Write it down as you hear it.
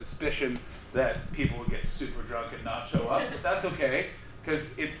suspicion that people would get super drunk and not show up, but that's okay,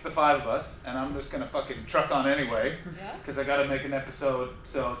 because it's the 5 of us, and I'm just going to fucking truck on anyway, because I got to make an episode,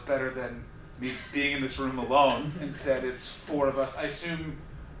 so it's better than me being in this room alone. Instead, it's 4 of us. I assume,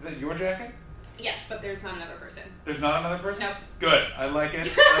 is that your jacket? Yes, but there's not another person. There's not another person? Nope. Good. I like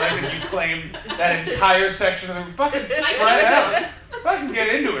it. I like that you claimed that entire section of the room. Fucking spread out. Fucking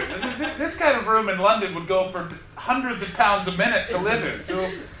get into it. This kind of room in London would go for hundreds of pounds a minute to live in.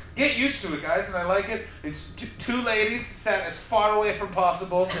 So get used to it, guys, and I like it. It's 2 ladies sat as far away from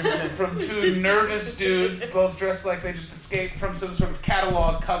possible from 2 nervous dudes, both dressed like they just escaped from some sort of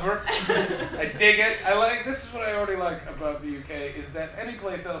catalog cover. I dig it. This is what I already like about the UK, is that any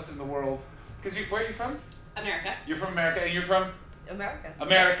place else in the world, because where are you from? America. You're from America, and you're from?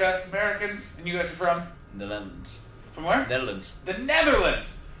 America. Americans, and you guys are from? Netherlands. From where? Netherlands. The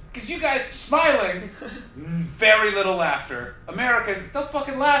Netherlands! Because you guys smiling, very little laughter. Americans, they'll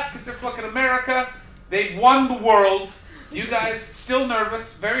fucking laugh because they're fucking America. They've won the world. You guys still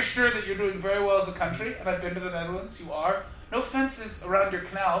nervous, very sure that you're doing very well as a country, and I've been to the Netherlands, you are. No fences around your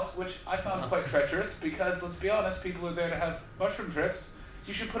canals, which I found quite treacherous, because, let's be honest, people are there to have mushroom trips.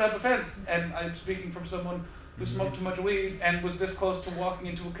 You should put up a fence, and I'm speaking from someone who smoked too much weed and was this close to walking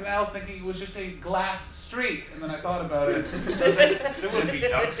into a canal thinking it was just a glass street. And then I thought about it. I was like, there wouldn't be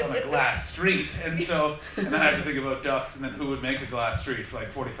ducks on a glass street. And then I had to think about ducks and then who would make a glass street for like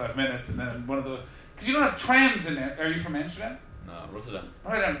 45 minutes. And then because you don't have trams in it. Are you from Amsterdam? No, Rotterdam.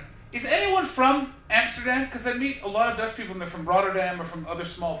 Rotterdam. Is anyone from Amsterdam? Because I meet a lot of Dutch people and they're from Rotterdam or from other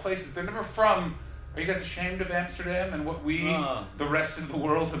small places. They're never from... Are you guys ashamed of Amsterdam and what the rest of the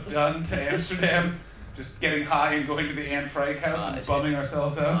world, have done to Amsterdam? Just getting high and going to the Anne Frank house and bumming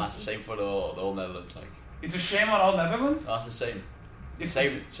ourselves out? It's the same for the whole Netherlands, like. It's a shame on all Netherlands? It's the same. It's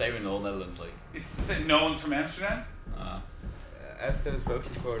same in all Netherlands, like. It's the same. No one's from Amsterdam? Amsterdam is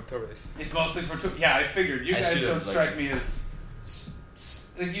mostly for tourists. It's mostly for tourists. Yeah, I figured. You guys don't strike me as...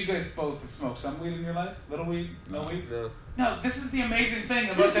 You guys both have smoked some weed in your life? Little weed? No weed? No, this is the amazing thing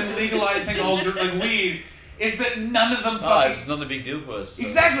about them legalizing all weed, is that none of them fucking... it's not a big deal for us. So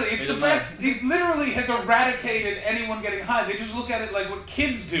exactly, it's the best. It literally has eradicated anyone getting high. They just look at it like what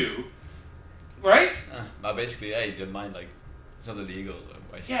kids do, right? But basically, you don't mind, like, it's not illegal, so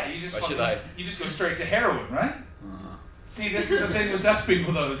why you just you just go straight to heroin, right? See, this is the thing with Dutch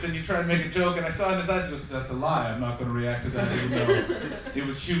people, though, is then you try and make a joke, and I saw in his eyes, he goes, that's a lie, I'm not going to react to that, even though it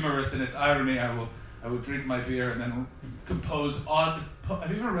was humorous in its irony. I will drink my beer and then compose odd... Have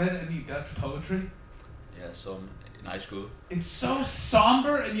you ever read any Dutch poetry? Yeah, some in high school. It's so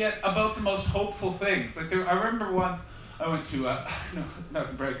somber and yet about the most hopeful things. Like I remember once I went to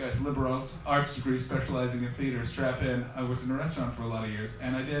not brag guys, liberal arts degree specializing in theater. Strap in. I worked in a restaurant for a lot of years,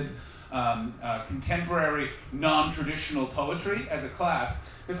 and I did contemporary, non-traditional poetry as a class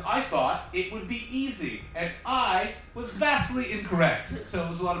because I thought it would be easy, and I was vastly incorrect. So it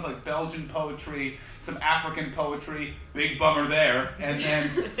was a lot of like Belgian poetry, some African poetry, big bummer there, and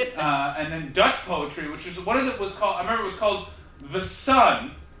then Dutch poetry, which is one of it was called. I remember it was called "The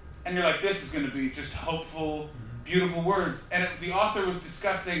Sun," and you're like, this is going to be just hopeful, beautiful words. And the author was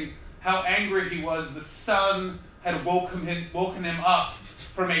discussing how angry he was. The sun had woken him up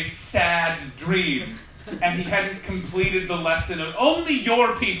from a sad dream. And he hadn't completed the lesson of only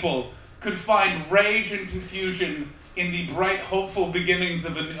your people could find rage and confusion in the bright, hopeful beginnings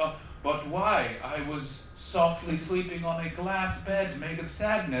of but why? I was softly sleeping on a glass bed made of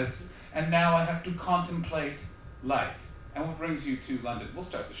sadness, and now I have to contemplate light. And what brings you to London? We'll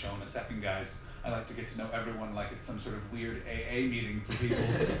start the show in a second, guys. I like to get to know everyone like it's some sort of weird AA meeting for people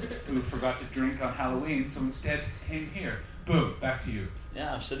who forgot to drink on Halloween, so instead came here. Boom, back to you.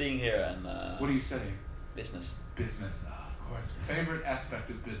 Yeah, I'm studying here, and... what are you studying? Business. Business, of course. Favorite aspect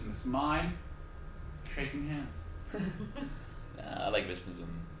of business? Mine? Shaking hands. I like business, and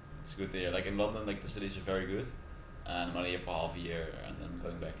it's good there. Like in London, like the cities are very good, and I'm only here for half a year, and then I'm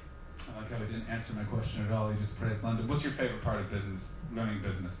going back. I like how he didn't answer my question at all. He just praised London. What's your favorite part of business? Learning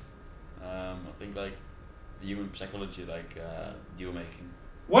business? I think like the human psychology, like deal making.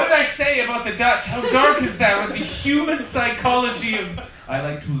 What did I say about the Dutch? How dark is that with the human psychology of... I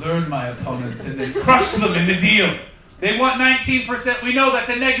like to learn my opponents and then crush them in the deal. They want 19%. We know that's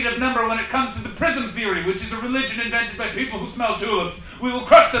a negative number when it comes to the prism theory, which is a religion invented by people who smell tulips. We will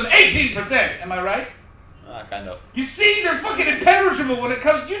crush them 18%. Am I right? Kind of. You see, they're fucking impenetrable when it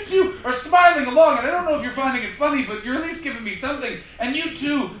comes... You two are smiling along, and I don't know if you're finding it funny, but you're at least giving me something. And you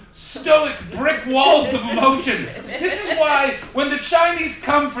two, stoic brick walls of emotion. This is why when the Chinese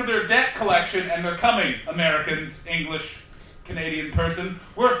come for their debt collection, and they're coming, Americans, English, Canadian person,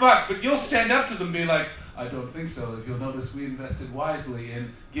 we're fucked. But you'll stand up to them and be like, I don't think so. If you'll notice, we invested wisely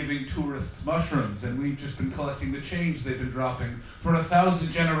in giving tourists mushrooms, and we've just been collecting the change they've been dropping for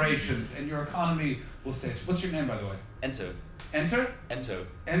 1,000 generations, and your economy will stay. What's your name, by the way? Enzo. Enter? Enzo.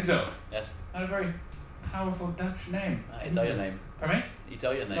 Enzo. Yes. Not a very powerful Dutch name. Italian name. Pardon me?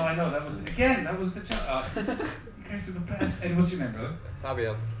 Italian name. No, I know. That was the joke. You guys are the best. And what's your name, brother?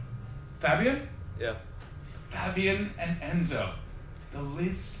 Fabian. Fabian? Yeah. Fabian and Enzo.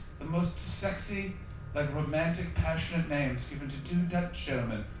 The most sexy, like romantic, passionate names given to two Dutch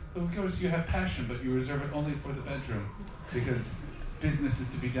gentlemen. Who, of course, you have passion, but you reserve it only for the bedroom. Because business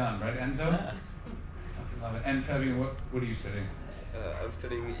is to be done, right, Enzo? I fucking love it. And Fabian, what are you studying? I'm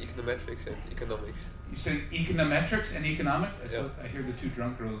studying econometrics and economics. You study econometrics and economics? Yeah. I hear the two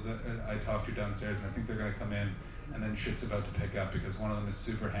drunk girls that I talked to downstairs, and I think they're going to come in, and then shit's about to pick up because one of them is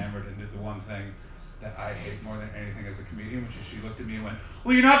super hammered and did the one thing that I hate more than anything as a comedian, which is she looked at me and went,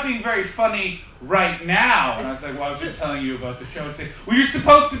 well, you're not being very funny right now. And I was like, well, I was just telling you about the show today. Well, you're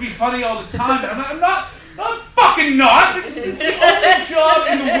supposed to be funny all the time. And I'm not fucking not. It's the only job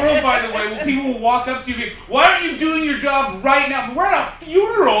in the world, by the way, where people will walk up to you and be, why aren't you doing your job right now? But we're at a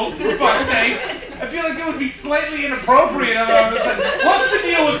funeral, for fuck's sake. I feel like it would be slightly inappropriate if I was like, what's the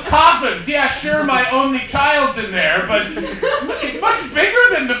deal with coffins? Yeah, sure, my only child's in there, but it's much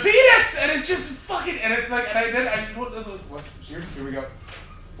bigger than the fetus, and it's just fucking, here we go.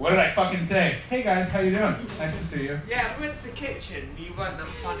 What did I fucking say? Hey guys, how you doing? Nice to see you. Yeah, we went to the kitchen, but you weren't that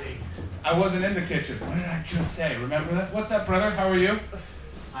funny. I wasn't in the kitchen. What did I just say? Remember that? What's up, brother? How are you?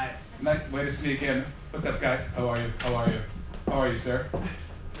 Hi. Nice way to sneak in. What's up, guys? How are you? How are you? How are you, sir?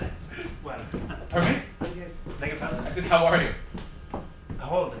 Well, Pardon me? beg your pardon? I said, how are you? How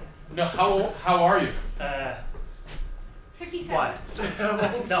old? No, how are you? 57. Why?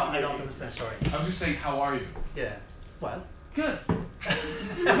 No, I don't understand, sorry. I was just saying, how are you? Yeah. Well. Good.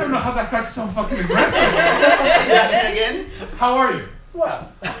 I don't know how that got so fucking aggressive. Ask me again? How are you?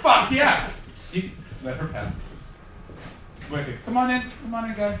 Well. Fuck yeah. You let her pass. Wicked. Come on in,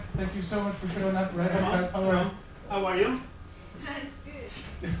 guys. Thank you so much for showing up right outside. How are you? How are you?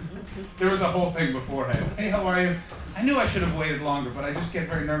 There was a whole thing beforehand. Hey, how are you? I knew I should have waited longer, but I just get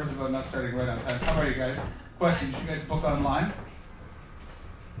very nervous about not starting right on time. How are you guys? Question, did you guys book online?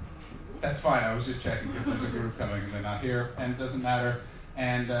 That's fine, I was just checking because there's a group coming and they're not here, and it doesn't matter.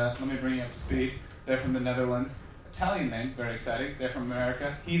 And let me bring you up to speed. They're from the Netherlands. Italian name, very exciting. They're from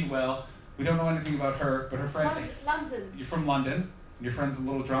America. He's well. We don't know anything about her, but her friend... London. You're from London. And your friend's a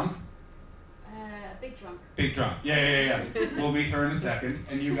little drunk? Big drunk. Big drunk. Yeah. We'll meet her in a second.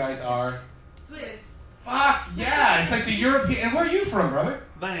 And you guys are... Swiss. Fuck yeah! It's like the European... And where are you from, brother?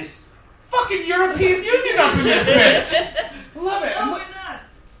 Venice. Fucking European Union up in this bitch! Love it. No, we're not.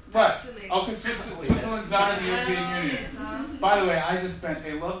 What? Actually. Oh, because Switzerland's not in the European Union. By the way, I just spent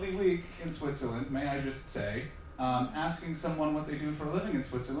a lovely week in Switzerland, may I just say, asking someone what they do for a living in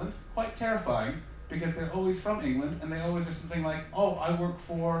Switzerland. Quite terrifying, because they're always from England, and they always are something like, oh, I work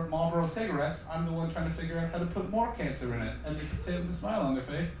for Marlboro Cigarettes, I'm the one trying to figure out how to put more cancer in it. And they say it with a smile on their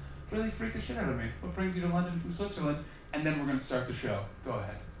face. Really freaked the shit out of me. What brings you to London from Switzerland? And then we're going to start the show. Go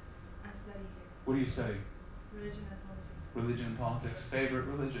ahead. I study here. What do you study? Religion and politics. Religion and politics. Favorite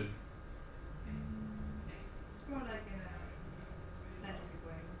religion? It's more like in a scientific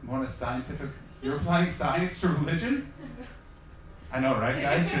way. More in a scientific... You're applying science to religion? I know, right,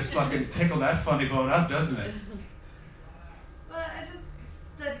 guys? Just fucking tickle that funny bone up, doesn't it? Well, I just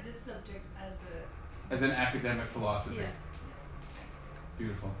study this subject As an academic philosophy. Yeah.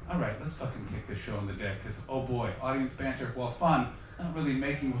 Beautiful. All right, let's fucking kick this show in the deck, because, oh boy, audience banter, while fun, not really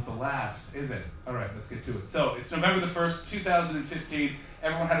making with the laughs, is it? All right, let's get to it. So, it's November the 1st, 2015.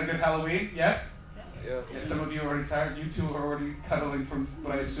 Everyone had a good Halloween, yes? Yeah. Yeah, some of you are already tired. You two are already cuddling from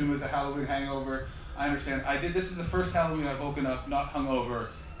what I assume is a Halloween hangover. I understand. This is the first Halloween I've woken up not hungover,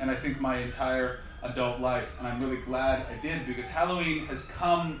 and I think my entire adult life. And I'm really glad I did, because Halloween has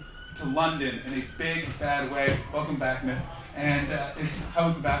come to London in a big, bad way. Welcome back, miss. And how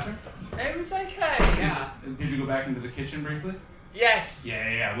was the bathroom? It was okay, yeah. Did you go back into the kitchen briefly? Yes.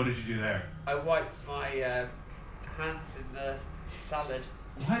 Yeah. What did you do there? I wiped my hands in the salad.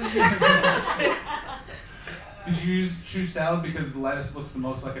 Why did you do that? Did you choose salad because the lettuce looks the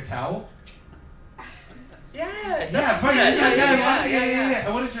most like a towel? Yeah. Yeah.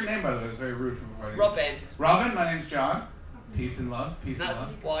 And what is your name, by the way? It was very rude from before. Robin. Robin, my name's John. Peace and love. That's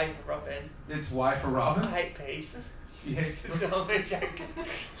Y for Robin. It's Y for Robin. I hate peace. You hate No, I'm joking.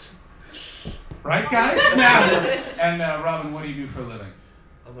 right, guys? Now. And Robin, what do you do for a living?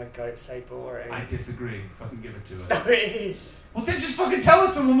 Oh my god, it's so boring. I disagree. Fucking give it to us. No, it is. Well, then just fucking tell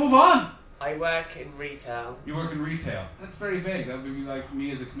us and we'll move on. I work in retail. You work in retail. That's very vague. That would be like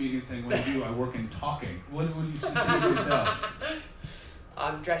me as a comedian saying, what do you do? I work in talking. What do you specifically sell?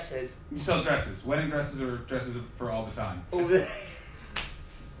 Dresses. You sell dresses. Wedding dresses or dresses for all the time? All the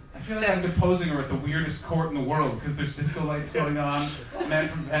I feel like I'm deposing her at the weirdest court in the world because there's disco lights going on, a man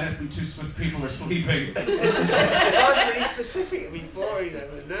from Venice and two Swiss people are sleeping. That was really specific. It'd be boring though,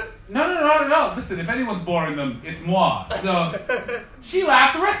 wouldn't it? No, not at all. Listen, if anyone's boring them, it's moi. So, she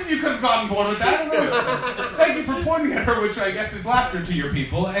laughed. The rest of you could have gotten bored with that. Thank you for pointing at her, which I guess is laughter to your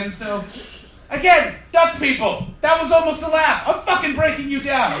people. And so, again, Dutch people, that was almost a laugh. I'm fucking breaking you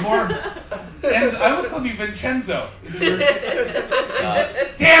down. And I almost called you Vincenzo.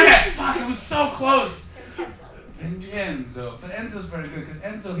 Damn it! Fuck, it was so close. Vincenzo. But Enzo's very good, because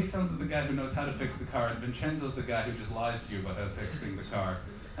Enzo, he sounds like the guy who knows how to fix the car, and Vincenzo's the guy who just lies to you about how fixing the car.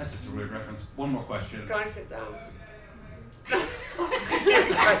 That's just a weird reference. One more question. Can I sit down? Good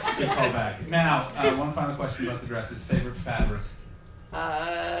call back. Now, one final question about the dresses. Favorite fabric?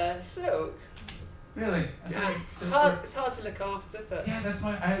 Silk. Really? I feel Yeah. like It's silk hard to look after, but yeah, that's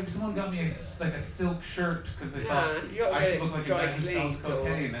someone got me a silk shirt because they yeah, thought you got I should look like a dry guy who sells cleaned or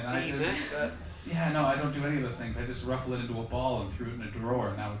cocaine, and I steam didn't. it, but Yeah, no, I don't do any of those things. I just ruffle it into a ball and threw it in a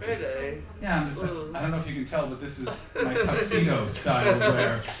drawer. Now it's just, really. yeah, I'm just. Ooh. I don't know if you can tell, but this is my tuxedo style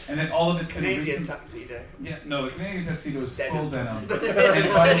wear, and then all of it's been Canadian recent. tuxedo. Yeah, no, the Canadian tuxedo is Denim. full denim. And by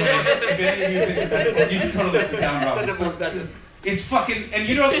the way, if any of you think that, you can totally sit down, Robin. Denim on denim. It's fucking, and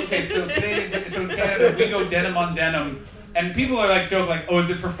you know, okay, so in Canada, we go denim on denim, and people are like, joke, like, oh,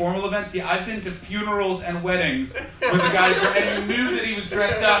 is it for formal events? Yeah, I've been to funerals and weddings where the guy, and you knew that he was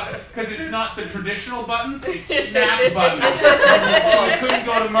dressed up, because it's not the traditional buttons, it's snap buttons. So he couldn't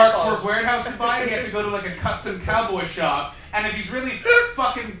go to Mark's Work Warehouse to buy it, he had to go to like a custom cowboy shop, and if he's really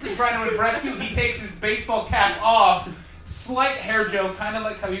fucking trying to impress you, he takes his baseball cap off, slight hair gel, kind of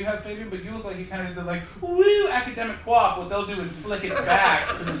like how you have, Fabian, but you look like you kind of did like, woo, academic coif. What they'll do is slick it back,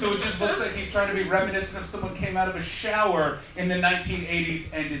 so it just looks like he's trying to be reminiscent of someone came out of a shower in the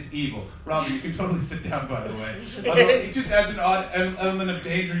 1980s and is evil. Robin, you can totally sit down, by the way. Although it just adds an odd element of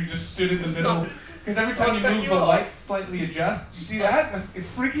danger. You just stood in the middle. Because every time you move, the lights slightly adjust. You see that?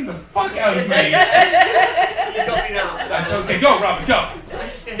 It's freaking the fuck out of me. You got me now. That's okay. Go, Robin, go.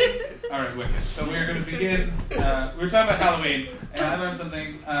 All right, Wicked. So we are going to begin. We were talking about Halloween, and I learned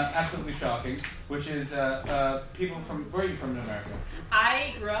something absolutely shocking, which is people from, where are you from in America?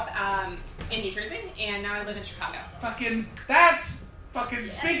 I grew up in New Jersey, and now I live in Chicago.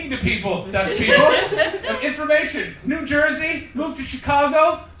 Speaking to people, Dutch people. Information. New Jersey, moved to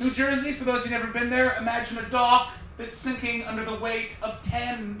Chicago. New Jersey, for those who've never been there, imagine a dock that's sinking under the weight of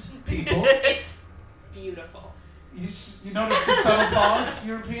 10 people. It's beautiful. You notice the subtle pause,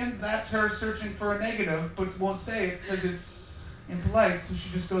 Europeans? That's her searching for a negative, but won't say it because it's impolite, so she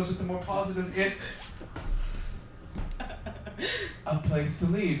just goes with the more positive. It's a place to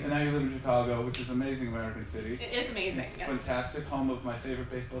leave. And now you live in Chicago, which is an amazing American city. It is amazing. It's Yes. fantastic, home of my favorite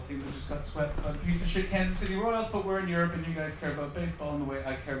baseball team that just got swept by a piece of shit Kansas City Royals, but we're in Europe and you guys care about baseball in the way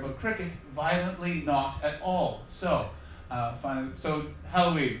I care about cricket. Violently not at all. So, finally, so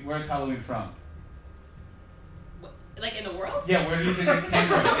Halloween, where's Halloween from? Like in the world? Yeah, where do you think it came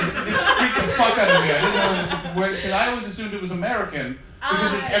from? This freaked the fuck out of me. I didn't know this, because I always assumed it was American,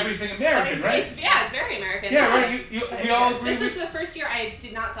 because it's everything American, right? It's very American. Yeah, right. We all agree. This was the first year I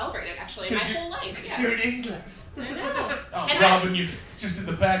did not celebrate it, actually, in my whole life. Yeah. You're in England. I know. Oh, And Robin, you just in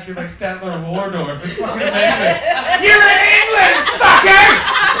the back. You're like Statler of Waldorf. It's fucking amazing. You're in England, fucker!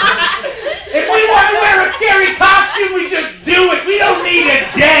 If we want to wear a scary costume, we just do it. We don't need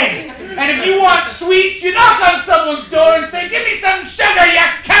a day. And if you want sweets, you knock on someone's door and say, "Give me some sugar, you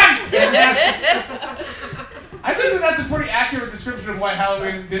cunt!" And I think that's a pretty accurate description of why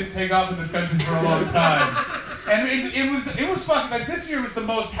Halloween didn't take off in this country for a long time. And it was fucking, like, this year was the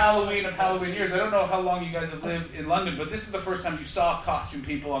most Halloween of Halloween years. I don't know how long you guys have lived in London, but this is the first time you saw costume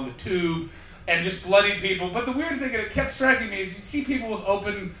people on the tube and just bloody people. But the weird thing that it kept striking me is you see people with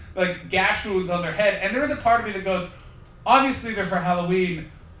open, like, gash wounds on their head, and there is a part of me that goes, obviously they're for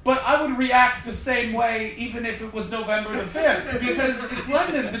Halloween, but I would react the same way even if it was November the 5th, because it's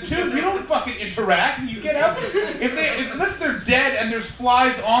London, the tube, you don't fucking interact, you get out. Unless they're dead and there's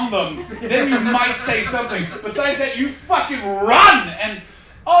flies on them, then you might say something. Besides that, you fucking run! And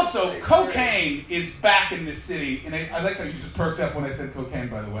also, cocaine is back in this city, and I like how you just perked up when I said cocaine,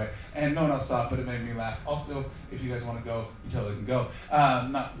 by the way, and no one else saw it, but it made me laugh. Also, if you guys want to go, you totally can go.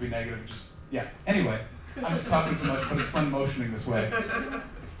 Not to be negative, just, yeah. Anyway, I'm just talking too much, but it's fun motioning this way.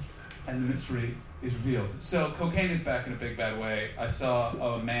 And the mystery is revealed. So cocaine is back in a big bad way. I saw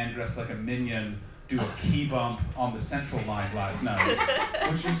a man dressed like a minion do a key bump on the Central Line last night,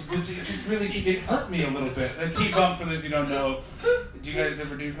 which just really, it hurt me a little bit. The key bump, for those who don't know, do you guys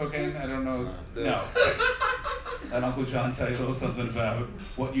ever do cocaine? I don't know. No. And Uncle John tell you a little something about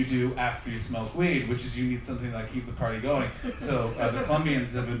what you do after you smoke weed, which is you need something to like keep the party going. So the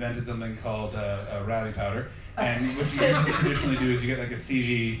Colombians have invented something called rowdy powder, and what you usually traditionally do is you get like a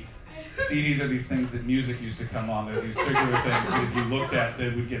CD. CDs are these things that music used to come on. They're these circular things that if you looked at, they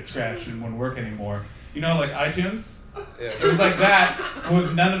would get scratched and wouldn't work anymore. You know, like iTunes? Yeah. It was like that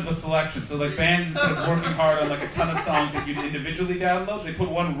with none of the selection. So like bands, instead of working hard on like a ton of songs that you'd individually download, they put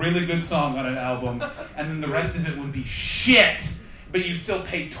one really good song on an album, and then the rest of it would be shit. But you still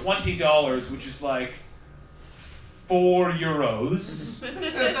pay $20, which is like €4.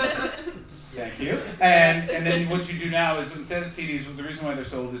 Thank you. And then what you do now is instead of CDs, the reason why they're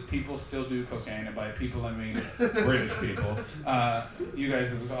sold is people still do cocaine, and by people I mean British people. You guys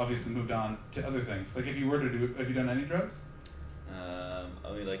have obviously moved on to other things. Like if you were to do, have you done any drugs?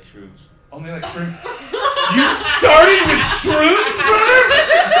 Only like shrooms. Only like shrooms? You started with shrooms, brother?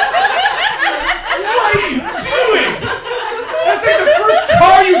 What are you doing? That's like the first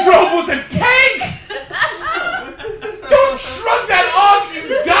car you drove was a tank! Don't shrug that off,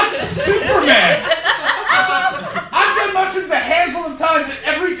 you Dutch Superman! I've done mushrooms a handful of times, and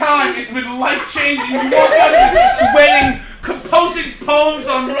every time it's been life-changing. You walk out of it sweating, composing poems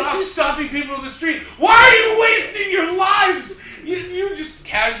on rocks, stopping people in the street. Why are you wasting your lives? You just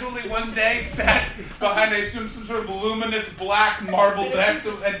casually one day sat behind, I assume, some sort of luminous black marble desk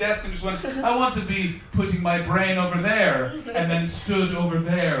and just went, I want to be putting my brain over there, and then stood over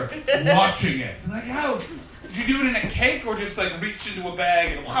there watching it. Like, how? Did you do it in a cake or just like reach into a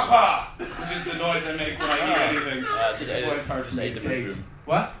bag and wha-ha, which is the noise I make when I eat anything, which is why it's hard for me to date.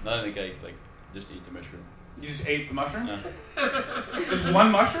 What? Not in a cake, like just eat the mushroom. You just ate the mushroom? Yeah. Just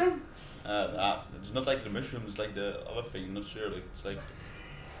one mushroom? It's not like the mushroom, it's like the other thing, I'm not sure, like it's like,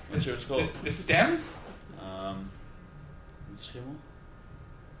 I'm not sure it's called. The stems? Schimmel?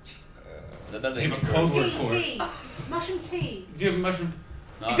 They have a code word for it. Tea. Mushroom tea. Do you have a mushroom?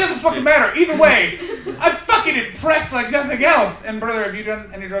 No, It doesn't fucking matter. Either way, I'm fucking impressed like nothing else. And brother, have you done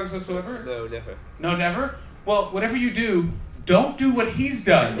any drugs whatsoever? No, never. No, never? Well, whatever you do, don't do what he's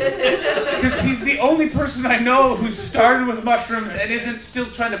done. Because he's the only person I know who started with mushrooms and isn't still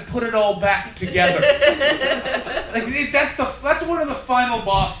trying to put it all back together. Like that's one of the final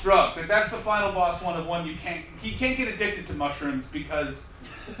boss drugs. Like that's the final boss one of one he can't get addicted to mushrooms because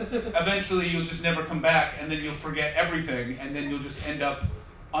eventually you'll just never come back and then you'll forget everything and then you'll just end up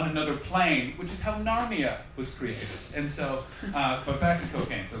on another plane, which is how Narnia was created. And so, but back to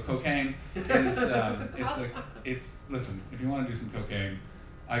cocaine. So cocaine is, listen, if you want to do some cocaine,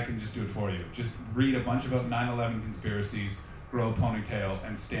 I can just do it for you. Just read a bunch about 9/11 conspiracies, grow a ponytail,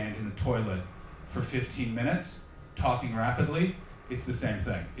 and stand in the toilet for 15 minutes, talking rapidly. It's the same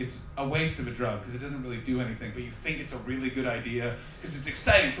thing. It's a waste of a drug because it doesn't really do anything, but you think it's a really good idea because it's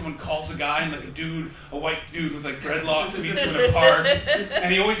exciting. Someone calls a guy and like a white dude with like dreadlocks meets him in a park, and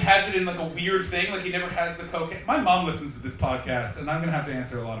he always has it in like a weird thing, like he never has the cocaine. My mom listens to this podcast, and I'm gonna have to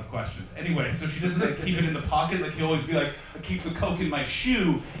answer a lot of questions. Anyway, so she doesn't like keep it in the pocket, like he'll always be like, I keep the coke in my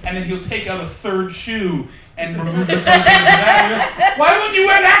shoe, and then he'll take out a third shoe and remove the coke in the bag. Why wouldn't you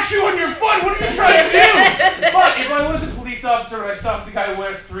wear that shoe on your foot? What are you trying to do? But if I was a police officer and I stopped a guy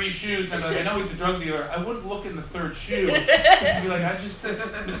with 3 shoes and I'm like, I know he's a drug dealer, I wouldn't look in the third shoe. I'd be like,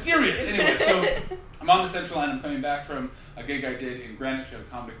 that's mysterious. Anyway, so I'm on the Central Line. I'm coming back from a gig I did in Greenwich at a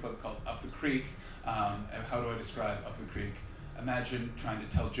comedy club called Up the Creek. And how do I describe Up the Creek? Imagine trying to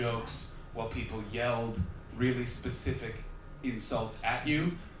tell jokes while people yelled really specific insults at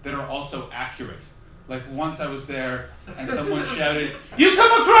you that are also accurate. Like once I was there and someone shouted, "You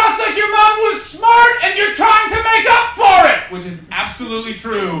come across like your mom was smart and you're trying to make up for it!" Which is absolutely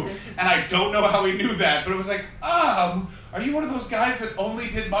true. And I don't know how he knew that, but it was like, are you one of those guys that only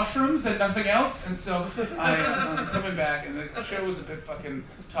did mushrooms and nothing else? And so I'm coming back and the show was a bit fucking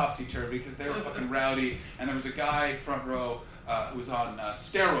topsy-turvy because they were fucking rowdy and there was a guy front row who was on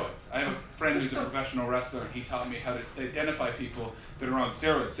steroids. I have a friend who's a professional wrestler and he taught me how to identify people that are on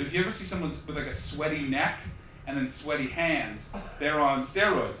steroids. So if you ever see someone with like a sweaty neck and then sweaty hands, they're on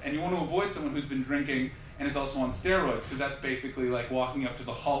steroids. And you want to avoid someone who's been drinking and is also on steroids because that's basically like walking up to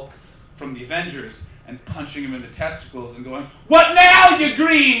the Hulk from the Avengers and punching him in the testicles and going, "What now, you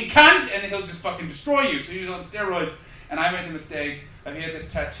green cunt?" And he'll just fucking destroy you. So he was on steroids and I made a mistake. He had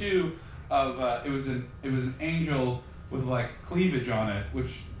this tattoo of, it was an angel with like cleavage on it,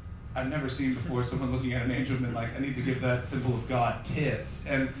 which I've never seen before. Someone looking at an angel and been like, I need to give that symbol of God tits.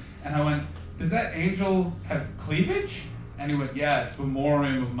 And I went, does that angel have cleavage? And he went, yeah, it's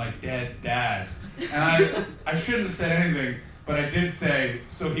memoriam of my dead dad. And I shouldn't have said anything, but I did say,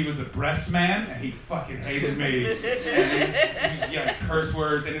 so he was a breast man, and he fucking hated me. And he was yelling curse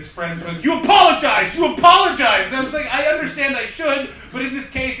words, and his friends were like, you apologize! And I was like, I understand I should, but in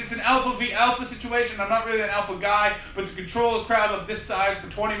this case, it's an alpha v alpha situation. I'm not really an alpha guy, but to control a crowd of this size for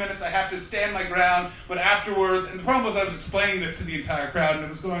 20 minutes, I have to stand my ground. But afterwards, and the problem was I was explaining this to the entire crowd, and it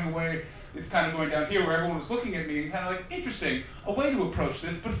was going away. It's kind of going down here where everyone was looking at me and kind of like, interesting, a way to approach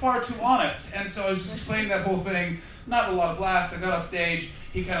this, but far too honest. And so I was just explaining that whole thing, not a lot of laughs. I got off stage,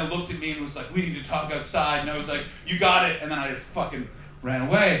 he kind of looked at me and was like, we need to talk outside. And I was like, you got it. And then I just fucking ran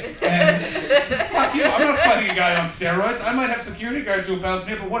away. And fuck you, I'm not fighting a guy on steroids. I might have security guards who will bounce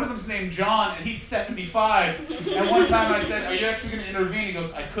me up, but one of them's named John, and he's 75. And one time I said, are you actually going to intervene? He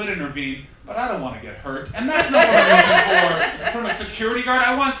goes, I could intervene, but I don't want to get hurt. And that's not what I'm looking for from a security guard.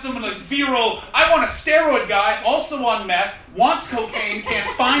 I want someone like virile. I want a steroid guy, also on meth, wants cocaine,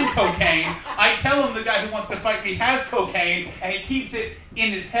 can't find cocaine. I tell him the guy who wants to fight me has cocaine, and he keeps it in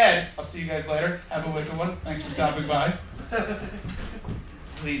his head. I'll see you guys later. Have a wicked one. Thanks for stopping by.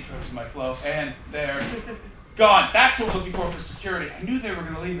 Lead to my flow, and they're gone. That's what we're looking for security. I knew they were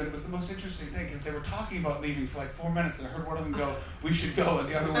going to leave, and it was the most interesting thing because they were talking about leaving for like 4 minutes, and I heard one of them go, we should go, and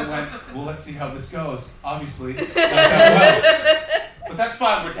the other one went, well, let's see how this goes. Obviously, not that well. But that's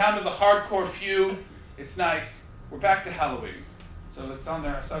fine. We're down to the hardcore few. It's nice. We're back to Halloween. So it's on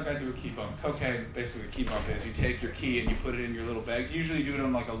there. I saw a guy do a key bump. Cocaine, basically a key bump is you take your key and you put it in your little bag. Usually you do it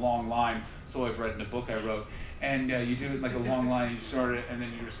on like a long line, so I've read in a book I wrote. And you do it in like a long line, you start it, and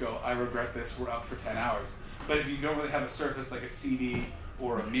then you just go, I regret this, we're up for 10 hours. But if you don't really have a surface like a CD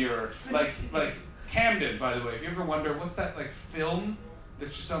or a mirror, like Camden, by the way, if you ever wonder, what's that like film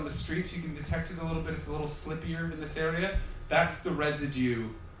that's just on the streets, you can detect it a little bit, it's a little slippier in this area. That's the residue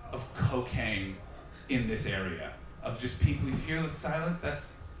of cocaine in this area. Of just people, you hear the silence,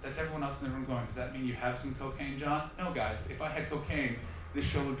 that's everyone else in the room going, does that mean you have some cocaine, John? No, guys, if I had cocaine, this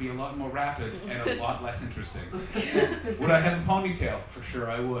show would be a lot more rapid and a lot less interesting. Would I have a ponytail? For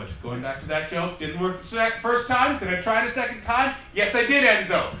sure I would. Going back to that joke, didn't work the first time. Did I try it a second time? Yes, I did,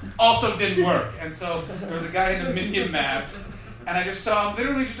 Enzo. Also didn't work. And so there was a guy in a minion mask, and I just saw him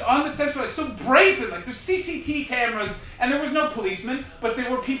literally just on the central, so brazen, like there's CCTV cameras, and there was no policemen, but there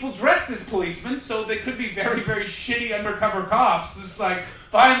were people dressed as policemen, so they could be very, very shitty undercover cops. It's like,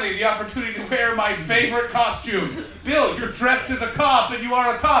 finally, the opportunity to wear my favorite costume. Bill, you're dressed as a cop, and you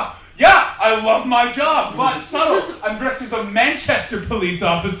are a cop. Yeah, I love my job, but subtle. I'm dressed as a Manchester police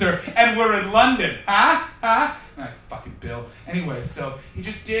officer, and we're in London. Huh? Fucking Bill. Anyway, so he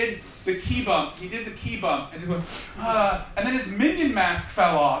just did the key bump. He did the key bump, and he went, and then his minion mask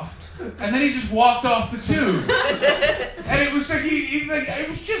fell off, and then he just walked off the tube. And it was like it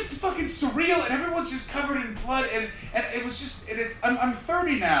was just fucking surreal, and everyone's just covered in blood, and it was just, I'm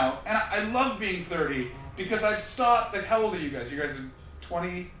 30 now, and I love being 30 because I've stopped. Like, how old are you guys? You guys are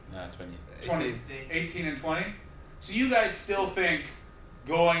 20? 20. 18 and 20. So you guys still think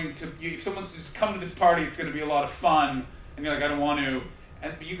going to, if someone's just come to this party, it's going to be a lot of fun, and you're like, I don't want to.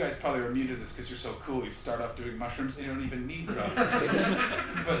 And you guys probably are immune to this because you're so cool. You start off doing mushrooms and you don't even need drugs.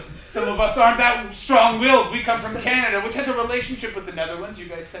 But some of us aren't that strong-willed. We come from Canada, which has a relationship with the Netherlands. You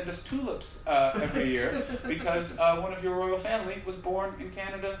guys send us tulips every year because one of your royal family was born in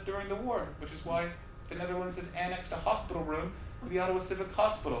Canada during the war, which is why the Netherlands has annexed a hospital room with the Ottawa Civic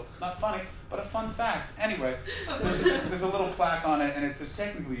Hospital. Not funny, but a fun fact. Anyway, there's a little plaque on it, and it says,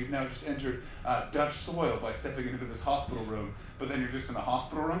 technically, you've now just entered Dutch soil by stepping into this hospital room, but then you're just in a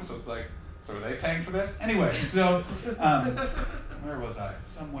hospital room, so it's like, so are they paying for this? Anyway, so, where was I?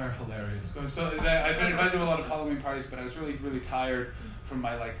 Somewhere hilarious. So I've been invited to a lot of Halloween parties, but I was really, really tired from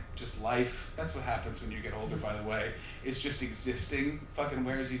my, just life. That's what happens when you get older, by the way. It's just existing fucking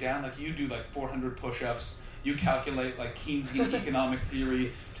wears you down. Like, you do, 400 push-ups. You calculate, Keynesian economic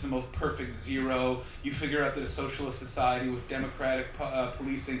theory to the most perfect zero. You figure out that a socialist society with democratic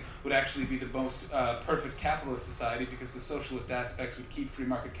policing would actually be the most perfect capitalist society because the socialist aspects would keep free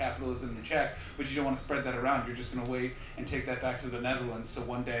market capitalism in check, but you don't want to spread that around. You're just going to wait and take that back to the Netherlands so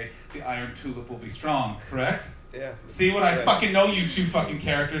one day the iron tulip will be strong, correct? Yeah. See what I fucking know, you two fucking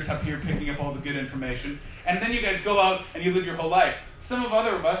characters up here picking up all the good information. And then you guys go out and you live your whole life. Some of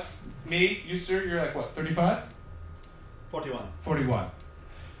other of us, me, you sir, you're 35? 41. 41.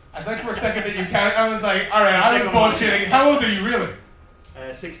 I'd like for a second that you count. I was like, all right, I was bullshitting. How old are you really?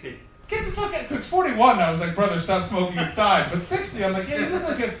 60. Get the fuck out. It's 41. I was like, brother, stop smoking inside. But 60, I'm like, yeah, you look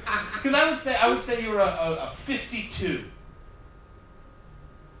like a... Because I would say you were a 52.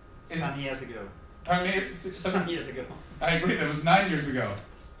 Some years ago. Pardon me? 7 years ago. I agree, that was 9 years ago.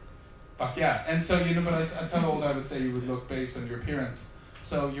 Fuck yeah. And so, but that's how old I would say you would look based on your appearance.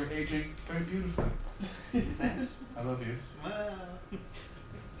 So you're aging very beautifully. Thanks. I love you. Well,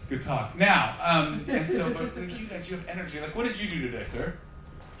 Good talk. Now, and so, but you guys, you have energy. Like, what did you do today, sir?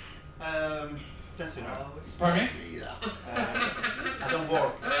 that's enough. Pardon me? I don't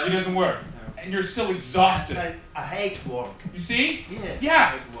work. He doesn't work. And you're still exhausted. I hate work. You see? Yeah. Yeah.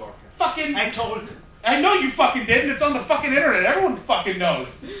 I hate work. Fucking... I I know you fucking did, and it's on the fucking internet. Everyone fucking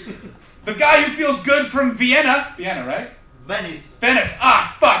knows. The guy who feels good from Vienna. Vienna, right? Venice. Venice.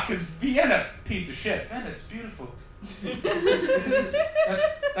 Ah, fuck, because Vienna, piece of shit. Venice, beautiful.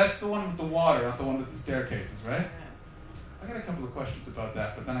 That's the one with the water, not the one with the staircases, right? I got a couple of questions about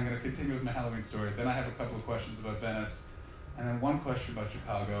that, but then I'm going to continue with my Halloween story. Then I have a couple of questions about Venice, and then one question about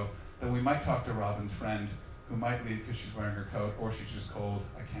Chicago. Then we might talk to Robin's friend, who might leave because she's wearing her coat, or she's just cold.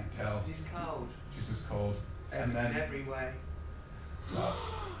 I can't tell. He's cold. She's just cold. In every way. Well,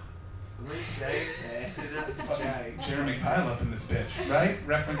 We're joking. That's a joke. Jeremy Kyle up in this bitch, right?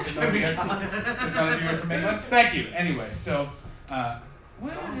 Reference to nobody else. Because none of you are from England. Thank you. Anyway, so, how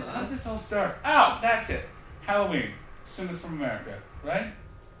did this all start? Oh, that's it. Halloween. Assume it's from America, right?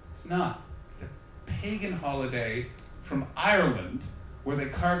 It's not. It's a pagan holiday from Ireland where they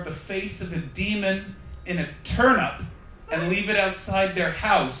carve the face of a demon in a turnip and leave it outside their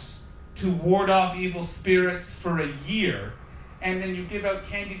house to ward off evil spirits for a year. And then you give out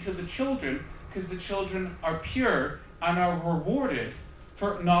candy to the children because the children are pure and are rewarded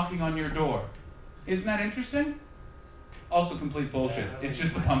for knocking on your door. Isn't that interesting? Also complete bullshit. It's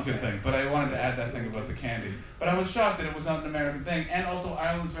just the pumpkin thing. But I wanted to add that thing about the candy. But I was shocked that it was not an American thing. And also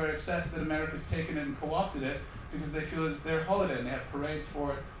Ireland's very upset that America's taken it and co-opted it because they feel it's their holiday and they have parades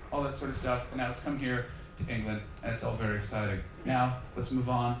for it, all that sort of stuff. And now it's come here to England and it's all very exciting. Now, let's move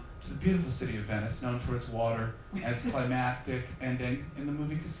on to the beautiful city of Venice, known for its water and its climactic ending in the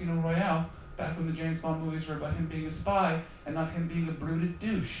movie Casino Royale, back when the James Bond movies were about him being a spy and not him being a brooded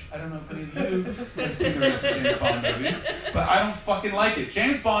douche. I don't know if any of you have seen the rest of James Bond movies, but I don't fucking like it.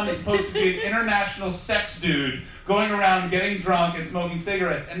 James Bond is supposed to be an international sex dude going around getting drunk and smoking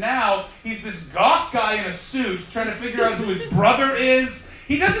cigarettes, and now he's this goth guy in a suit trying to figure out who his brother is.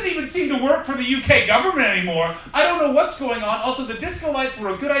 He doesn't even seem to work for the UK government anymore. I don't know what's going on. Also, the disco lights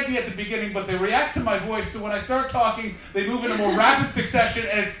were a good idea at the beginning, but they react to my voice, so when I start talking, they move in a more rapid succession,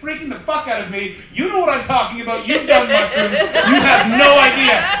 and it's freaking the fuck out of me. You know what I'm talking about. You've done mushrooms. You have no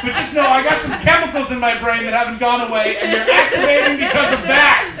idea. But just know I got some chemicals in my brain that haven't gone away, and they're activating because of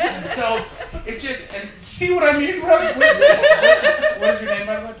that. So, it just... And see what I mean, bro? What is your name,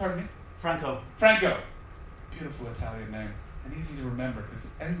 by the way? Pardon me? Franco. Franco. Beautiful Italian name. And easy to remember,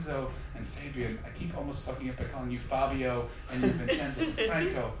 because Enzo and Fabian, I keep almost fucking up by calling you Fabio and you Vincenzo.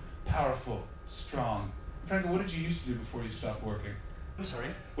 Franco, powerful, strong. Franco, what did you used to do before you stopped working? I'm sorry.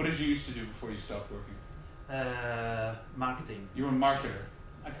 What did you used to do before you stopped working? Marketing. You were a marketer.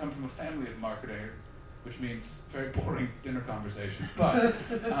 I come from a family of marketers, which means very boring dinner conversation. But,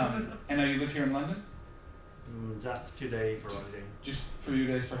 and now you live here in London? Just a few days for holiday. Just a few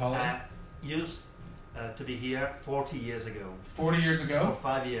days for holiday? Used to be here 40 years ago. 40 years ago? For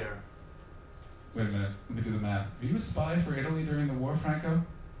 5 years. Wait a minute, let me do the math. Were you a spy for Italy during the war, Franco?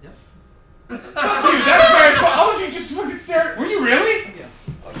 Yep. Fuck you, that's very fun. All of you just fucking stare. Were you really? Yeah.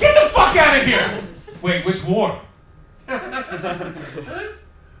 Get the fuck out of here! Wait, which war?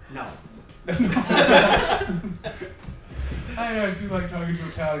 No. I do like talking to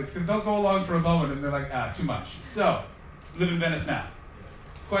Italians because they'll go along for a moment and they're like, too much. So, live in Venice now.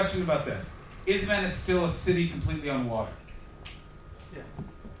 Question about this. Is Venice still a city completely on water? Yeah.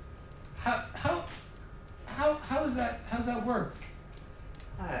 How does that work?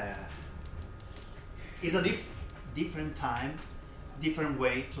 It's a different time, different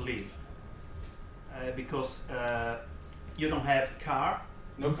way to live. Because you don't have car.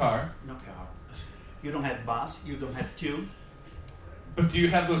 No car. No car. You don't have bus. You don't have tube. But do you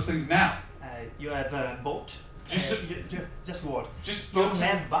have those things now? You have a boat. Just walk. Just You don't boats?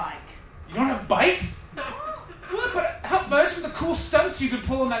 have bike. You don't have bikes? What? But imagine the cool stunts you could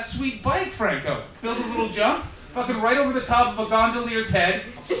pull on that sweet bike, Franco. Build a little jump, fucking right over the top of a gondolier's head,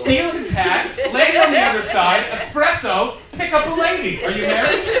 steal his hat, land on the other side, espresso, pick up a lady. Are you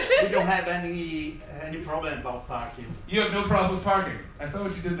married? We don't have any problem about parking. You have no problem with parking. I saw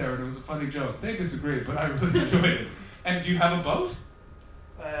what you did there, and it was a funny joke. They disagreed, but I really enjoyed it. And do you have a boat?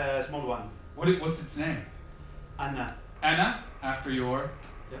 Small one. What's its name? Anna. Anna, after your...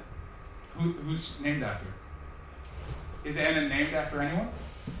 Yeah. Who's named after? Is Anna named after anyone?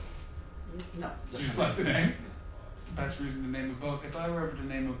 No. You just like the name? It's the best reason to name a boat. If I were ever to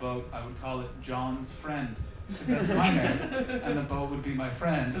name a boat, I would call it John's Friend. That's my name. And the boat would be my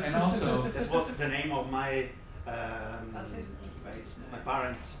friend. And also, That was the name of my That's his my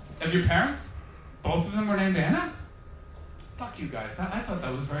parents. of your parents, both of them were named Anna? Fuck you guys. I thought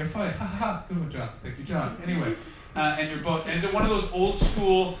that was very funny. Ha ha ha. Good one, John. Thank you, John. Anyway, and your boat. And is it one of those old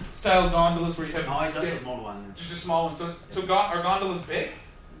school style gondolas where you have No, the it's just a stick? small one. Just a small one. So are gondolas big?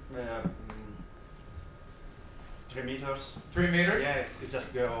 3 meters. 3 meters? Yeah, you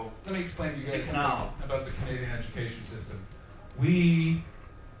just go. Let me explain to you guys The canal. something about the Canadian education system. We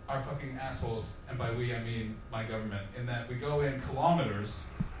are fucking assholes, and by we I mean my government, in that we go in kilometers,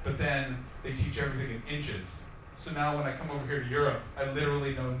 but then they teach everything in inches. So now when I come over here to Europe, I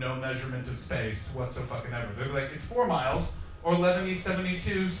literally know no measurement of space whatsoever. They're like, it's 4 miles, or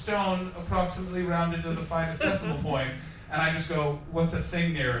 1172 stone, approximately rounded to the finest decimal point. And I just go, what's a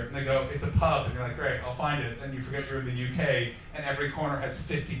thing near it? And they go, it's a pub. And you're like, great, I'll find it. And you forget you're in the UK, and every corner has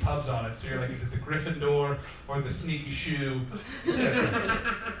 50 pubs on it. So you're like, is it the Gryffindor or the Sneaky Shoe, etc.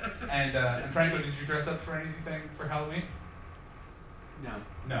 And Franco, did you dress up for anything for Halloween? No.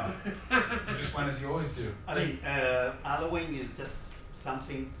 No. You just went as you always do. I mean, Halloween is just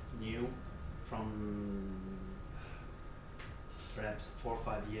something new from perhaps 4 or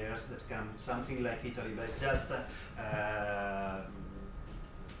 5 years that come something like Italy, but it's just I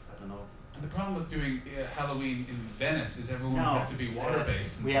don't know. And the problem with doing Halloween in Venice is everyone would No, have to be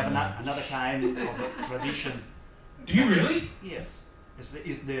water-based. we have another kind of a tradition. Do you really? Yes, it's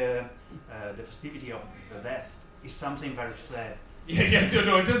the festivity of the death. It's something very sad. Yeah,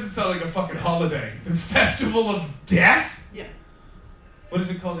 no, it doesn't sound like a fucking holiday. The Festival of Death? Yeah. What is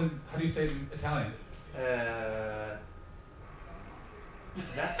it called how do you say it in Italian?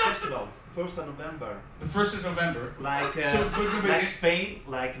 Death festival, 1st of November. The 1st of November. Like but like it's- Spain,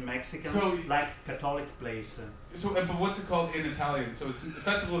 like Mexican, So- like Catholic place. But what's it called in Italian? So it's the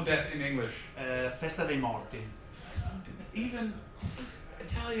Festival of Death in English. Festa dei Morti. Even this is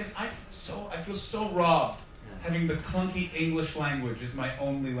Italian. I feel so robbed having the clunky English language as my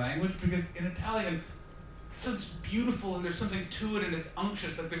only language, because in Italian it sounds beautiful and there's something to it and it's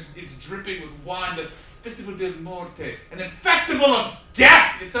unctuous, like it's dripping with wine. The Festival del Morte, and then Festival of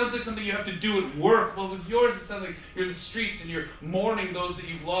Death. It sounds like something you have to do at work. Well, with yours, it sounds like you're in the streets and you're mourning those that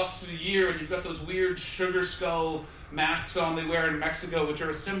you've lost through the year, and you've got those weird sugar skull masks on they wear in Mexico, which are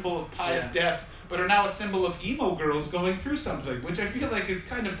a symbol of pious death, but are now a symbol of emo girls going through something, which I feel like is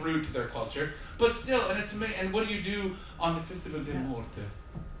kind of rude to their culture. But still, and it's amazing. And what do you do on the Festival del Morte?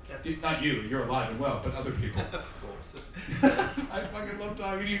 Not you, you're alive and well, but other people. Of course. I fucking love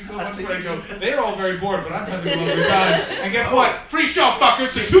talking to you so much, Franco. They're all very bored, but I'm having a lovely time. And guess what? Free show, fuckers,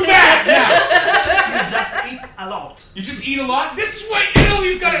 so too bad now. You just eat a lot. You just eat a lot? This is what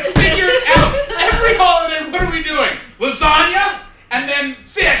Italy's got to figure it out. Every holiday, what are we doing? Lasagna, and then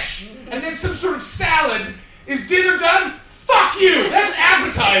fish, and then some sort of salad. Is dinner done? Fuck you! That's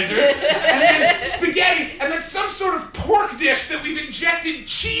appetizers, and then spaghetti, and then some sort of pork dish that we've injected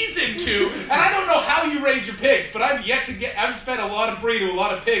cheese into. And I don't know how you raise your pigs, but I've fed a lot of brie to a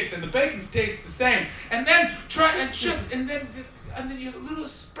lot of pigs, and the bacon tastes the same. And then and then you have a little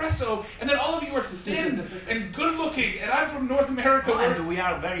espresso, and then all of you are thin and good looking, and I'm from North America. And we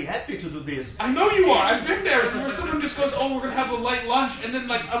are very happy to do this. I know you are. I've been there where someone just goes, "Oh, we're gonna have a light lunch," and then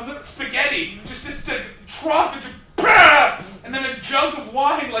like a little spaghetti, just this trough, and just and then a jug of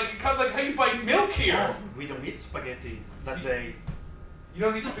wine, like how you buy milk here. We don't eat spaghetti that day. You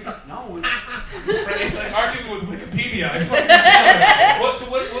don't eat spaghetti. No. It's like arguing with Wikipedia. I fucking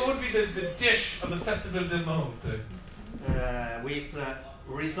so what would be the dish of the Festival del Morte? We eat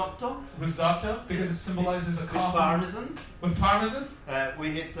risotto. Risotto, because it symbolizes a With coffin. parmesan. With parmesan?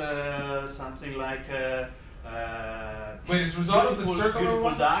 We eat something like Wait, is risotto the circular beautiful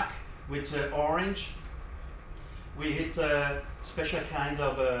one? duck with orange. We eat special kind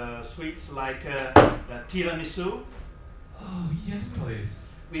of sweets like tiramisu. Oh, yes, please.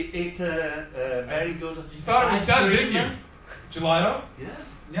 We eat very good. You thought it was ice done, cream. didn't you? Gelato? Yeah.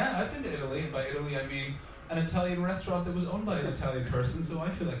 Yeah, I've been to Italy. And by Italy, I mean an Italian restaurant that was owned by an Italian person, so I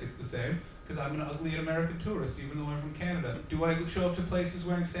feel like it's the same, because I'm an ugly American tourist, even though I'm from Canada. Do I show up to places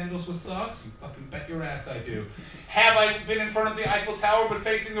wearing sandals with socks? You fucking bet your ass I do. Have I been in front of the Eiffel Tower but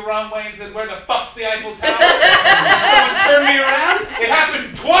facing the wrong way and said, "Where the fuck's the Eiffel Tower?" Someone turned me around? It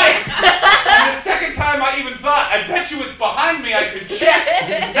happened twice! And the second time I even thought, I bet you it's behind me, I could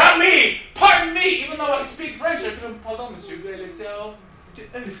check. Not me! Pardon me! Even though I speak French, I could have, "Pardon, monsieur,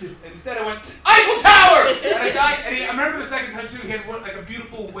 instead I went, "Eiffel Tower!" And a guy, I remember the second time too, he had like a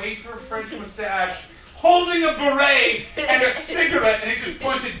beautiful wafer French mustache, holding a beret and a cigarette, and he just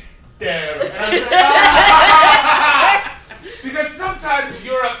pointed there. And I was like, "Ah!" Because sometimes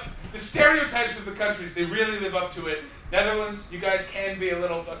Europe, the stereotypes of the countries, they really live up to it. Netherlands, you guys can be a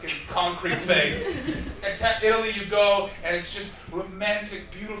little fucking concrete face. Italy, you go, and it's just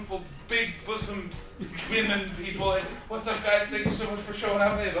romantic, beautiful, big bosom women people. And what's up, guys? Thank you so much for showing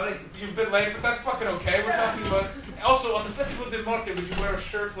up. Hey, buddy, you're a bit late, but that's fucking okay. We're talking about... Also, on the Festival del Norte, would you wear a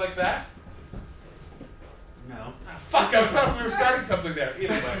shirt like that? No. Fuck, I thought we were starting something there.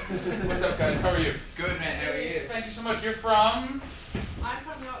 Either way. What's up, guys? How are you? Good, man. How are you? Thank you so much. You're from... I'm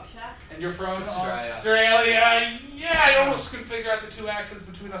from Yorkshire. And you're from Australia. Yeah, I almost couldn't figure out the two accents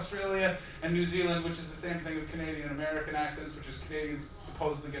between Australia and New Zealand, which is the same thing with Canadian and American accents, which is Canadians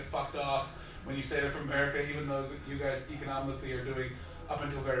supposedly get fucked off when you say they're from America, even though you guys economically are doing, up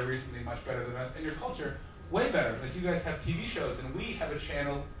until very recently, much better than us. And your culture, way better. Like, you guys have TV shows, and we have a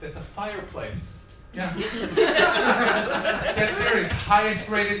channel that's a fireplace. Yeah. That's serious. Highest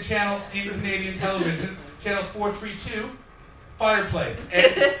rated channel in Canadian television, channel 432. Fireplace.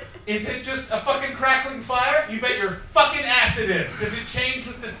 And is it just a fucking crackling fire? You bet your fucking ass it is. Does it change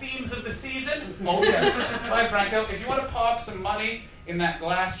with the themes of the season? Oh yeah. Bye, Franco. If you want to pop some money in that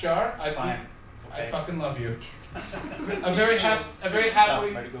glass jar, I fucking love you. A very happy. Very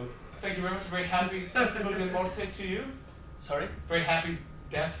good. Thank you very much. A very happy Festival del Norte to you. Sorry? Very happy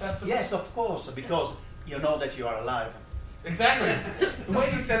Death Festival. Yes, of course, because you know that you are alive. Exactly. The way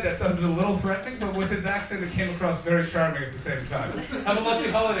he said that sounded a little threatening, but with his accent, it came across very charming at the same time. Have a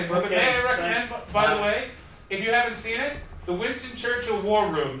lovely holiday, brother. Okay, May I recommend, thanks. by the way, if you haven't seen it, the Winston Churchill War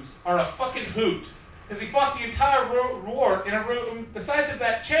Rooms are a fucking hoot. Because he fought the entire war in a room the size of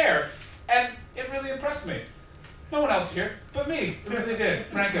that chair, and it really impressed me. No one else here, but me. It really did.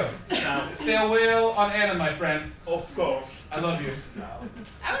 Franco. Sail wheel on Anna, my friend. Of course. I love you.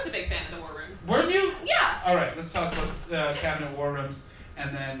 I was a big fan of the War Rooms. Weren't you? Yeah. All right, let's talk about Cabinet War Rooms,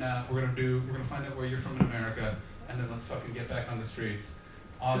 and then we're gonna find out where you're from in America, and then let's fucking get back on the streets.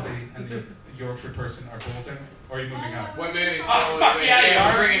 Ozzy and the Yorkshire person are bolting, or are you moving out? We're moving. Oh, fuck yeah, you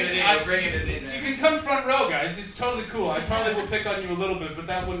are. We're bringing it in. We're bringing it in, You man. can come front row, guys. It's totally cool. I probably will pick on you a little bit, but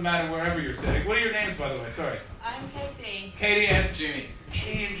that wouldn't matter wherever you're sitting. What are your names, by the way? Sorry. I'm Katie. Katie and Jimmy.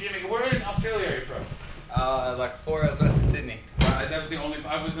 Katie and Jimmy. Where in Australia are you from? Like 4 hours west of Sydney. That was the only.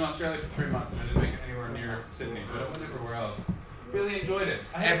 I was in Australia for 3 months, and I didn't make it anywhere near Sydney, but I went everywhere else. Really enjoyed it.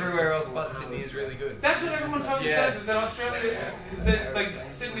 Everywhere else but Sydney is really good. That's what everyone fucking says, is that Australia, that like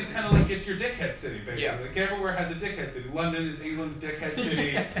Sydney's kind of like it's your dickhead city, basically. Yeah. Like everywhere has a dickhead city. London is England's dickhead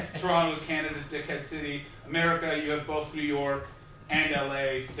city. Toronto is Canada's dickhead city. America, you have both New York and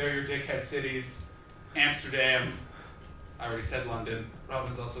LA. They're your dickhead cities. Amsterdam. I already said London.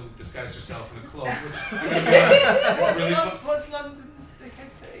 Robin's also disguised herself in a cloak, which I'm gonna be honest, is really fun. What's London's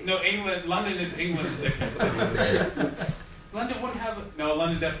dickhead city? No, England. London is England's dickhead city. London wouldn't have a... No,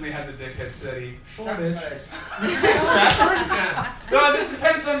 London definitely has a dickhead city. Shoreditch. Stratford? No, it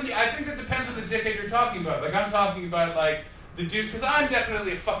depends on... I think it depends on the dickhead you're talking about. Like, I'm talking about, like, the dude... Because I'm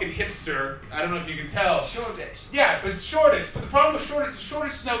definitely a fucking hipster. I don't know if you can tell. Shoreditch. Yeah, but it's Shoreditch. But the problem with Shoreditch is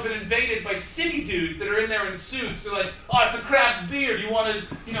Shoreditch has now been invaded by city dudes that are in there in suits. They're like, oh, it's a craft beer. Do you want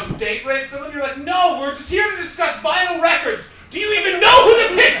to, date rape someone? You're like, no, we're just here to discuss vinyl records. Do you even know who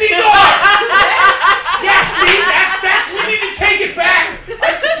the Pixies are? Yes, see, that's we need to take it back.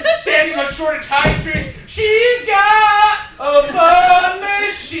 I'm just standing on Shoreditch High Street. She's got a fun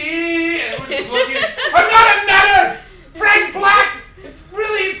machine. And we're just looking. I'm not a nutter. Frank Black. His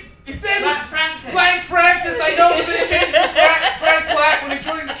name is Frank Francis. I know he's been changed to Frank Black when he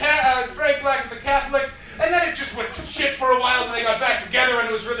joined Frank Black with the Catholics. And then it just went to shit for a while, and they got back together, and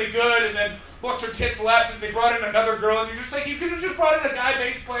it was really good. And then What's Her Tits left, and they brought in another girl, and you're just like, you could have just brought in a guy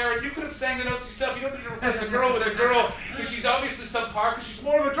bass player, and you could have sang the notes yourself. You don't need to replace a girl with a girl, because she's obviously subpar, because she's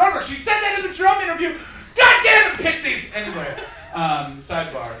more of a drummer. She said that in the drum interview. God damn it, Pixies! Anyway,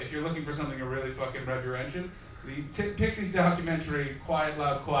 sidebar. If you're looking for something to really fucking rev your engine, the Pixies documentary, Quiet,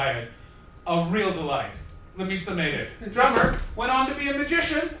 Loud, Quiet, a real delight. Let me summate it. Drummer went on to be a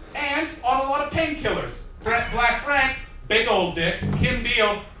magician and on a lot of painkillers. Black Frank, big old dick. Kim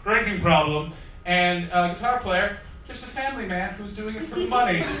Deal, drinking problem. And guitar player, just a family man who's doing it for the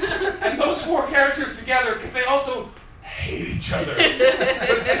money. And those four characters together, because they also hate each other.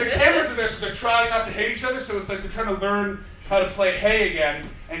 And the cameras are there, so they're trying not to hate each other, so it's like they're trying to learn how to play Hey again.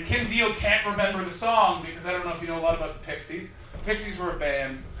 And Kim Deal can't remember the song, because I don't know if you know a lot about the Pixies. The Pixies were a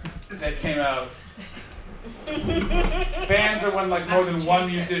band that came out. Bands are when like more than one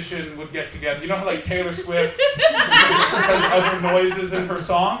musician would get together. You know how like Taylor Swift has other noises in her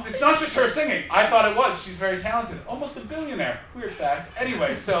songs? It's not just her singing. I thought it was. She's very talented. Almost a billionaire. Weird fact.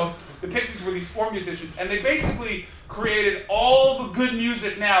 Anyway, so the Pixies were these four musicians, and they basically created all the good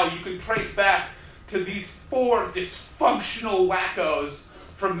music now you can trace back to these four dysfunctional wackos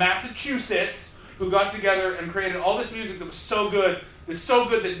from Massachusetts. who got together and created all this music that was so good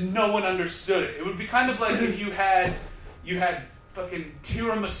that no one understood it. It would be kind of like if you had fucking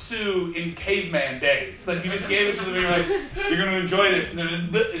tiramisu in caveman days. Like you just gave it to them and you're like, you're going to enjoy this. And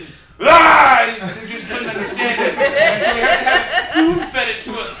then they just couldn't understand it. And so we had to have spoon-fed it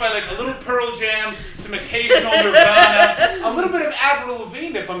to us by like a little Pearl Jam, some occasional Nirvana, a little bit of Avril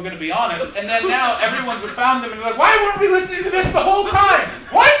Lavigne, if I'm going to be honest. And then now everyone's found them and they're like, why weren't we listening to this the whole time?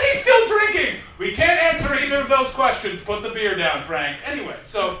 Why is he still drinking? We can't answer either of those questions. Put the beer down, Frank. Anyway,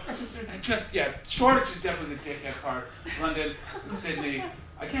 so Shoreditch is definitely the dickhead part. London, Sydney.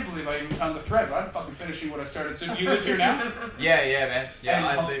 I can't believe I even found the thread. I'm fucking finishing what I started. So you live here now? Yeah, man. Yeah,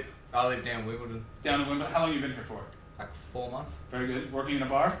 And I live down Wimbledon. Down in Wimbledon. How long have you been here for? Like 4 months. Very good. Working in a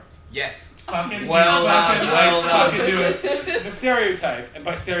bar? Yes. Fucking Well done, well done. fucking do it. It's a stereotype, and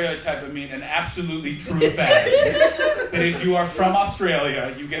by stereotype I mean an absolutely true fact. That if you are from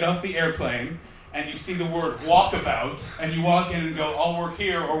Australia, you get off the airplane and you see the word walkabout, and you walk in and go, I'll work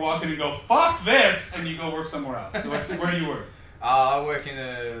here, or walk in and go, fuck this, and you go work somewhere else. So I said, where do you work? I work in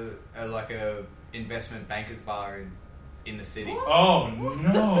a investment banker's bar in the city. Oh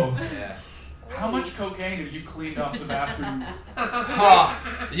no! Yeah. How much cocaine have you cleaned off the bathroom? Oh,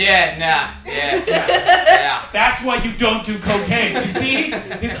 yeah, nah, yeah. That's why you don't do cocaine. You see,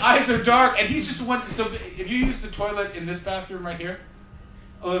 his eyes are dark, and he's just one. So if you use the toilet in this bathroom right here,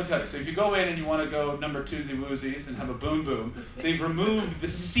 let me tell you. So if you go in and you want to go number twosy woozies and have a boom boom, they've removed the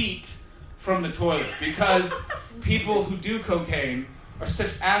seat from the toilet because people who do cocaine are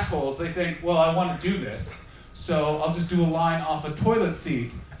such assholes. They think, well, I want to do this, so I'll just do a line off a toilet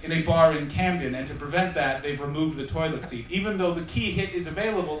seat in a bar in Camden, and to prevent that, they've removed the toilet seat. Even though the key hit is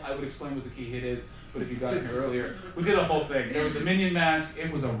available, I would explain what the key hit is, but if you got in here earlier, we did a whole thing. There was a Minion mask,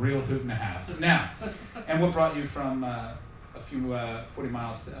 it was a real hoot and a half. Now, and what brought you from a few 40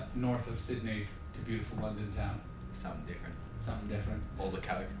 miles north of Sydney to beautiful London town? Something different. Something different. All the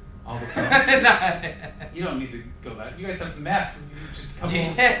coke. All the coke. You don't need to go that. You guys have meth. You just come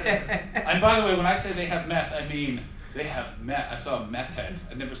And by the way, when I say they have meth, I mean they have meth. I saw a meth head.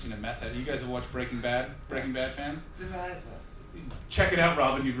 I'd never seen a meth head. You guys have watched Breaking Bad? Breaking Bad fans? Check it out,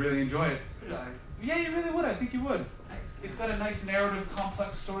 Robin. You'd really enjoy it. Yeah, you really would. I think you would. It's got a nice narrative,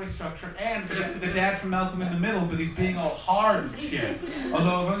 complex story structure, and the dad from Malcolm in the Middle, but he's being all hard and shit.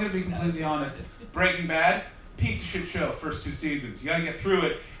 Although, if I'm going to be completely honest, Breaking Bad, piece of shit show, first 2 seasons. You got to get through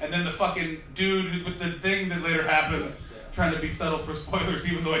it, and then the fucking dude with the thing that later happens, trying to be subtle for spoilers,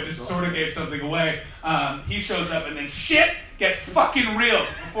 even though I just sort of gave something away, he shows up, and then shit gets fucking real.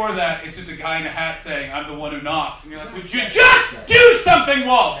 Before that, it's just a guy in a hat saying, I'm the one who knocks. And you're like, would you just do something,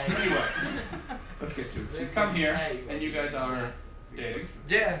 Walt? Anyway, let's get to it. So you come here, and you guys are dating.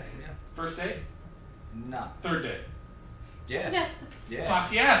 Yeah. First date? Nah. Third date? Yeah.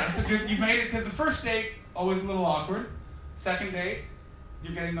 Fuck yeah, that's a good, you made it, because the first date, always a little awkward. Second date,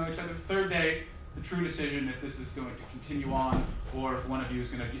 you're getting to know each other. Third date, the true decision if this is going to continue on, or if one of you is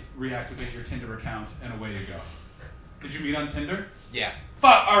going to reactivate your Tinder account, and away you go. Did you meet on Tinder? Yeah.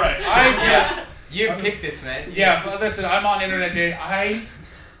 Fuck, alright, You picked this, man. Yeah, but listen, I'm on internet dating.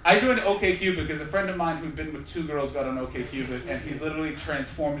 I joined OkCupid because a friend of mine who'd been with 2 girls got on OkCupid, and he's literally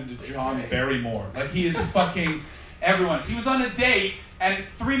transformed into John Barrymore. Like, he is fucking everyone. He was on a date, and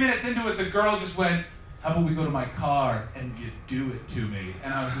 3 minutes into it, the girl just went, how about we go to my car and you do it to me?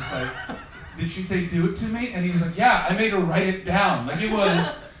 And I was just like, did she say do it to me? And he was like, yeah, I made her write it down. Like, it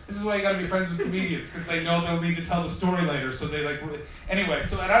was, this is why you gotta be friends with comedians, because they know they'll need to tell the story later, so they like, anyway,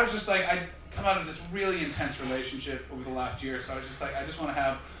 so, and I was just like, I'd come out of this really intense relationship over the last year, so I was just like, I just want to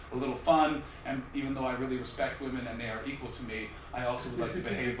have a little fun, and even though I really respect women and they are equal to me, I also would like to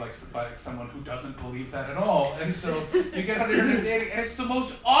behave like someone who doesn't believe that at all. And so you get on internet dating, and it's the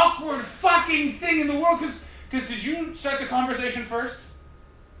most awkward fucking thing in the world, because did you start the conversation first?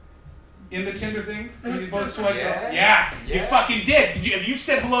 In the Tinder thing? You both swiped up? Yeah, you fucking did. Have you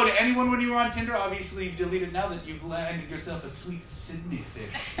said hello to anyone when you were on Tinder? Obviously you've deleted now that you've landed yourself a sweet Sydney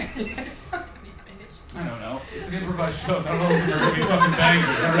fish. I don't know. It's an improvised show. Not all of them are going to be fucking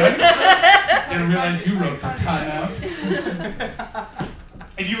bangers, alright? Didn't realize you wrote for Time Out.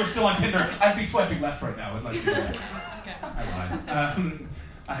 If you were still on Tinder, I'd be swiping left right now. I'd like to do that. Okay. I lied.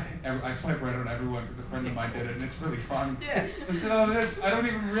 I swipe right on everyone because a friend of mine did it, and it's really fun. Yeah. And so I don't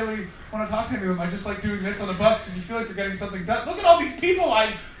even really want to talk to any of them. I just like doing this on the bus because you feel like you're getting something done. Look at all these people.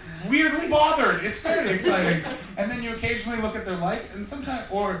 I'm weirdly bothered. It's very exciting. And then you occasionally look at their likes, and sometimes,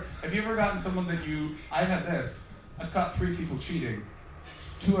 or have you ever gotten someone that I've had this. I've caught 3 people cheating.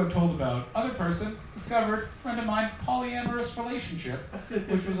 2 I've told about. Other person, discovered, friend of mine, polyamorous relationship,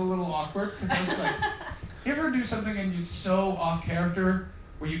 which was a little awkward because I was like, you ever do something and you're so off character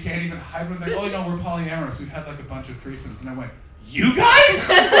where you can't even hide from like, oh, you know, we're polyamorous. We've had like a bunch of threesomes. And I went, you guys?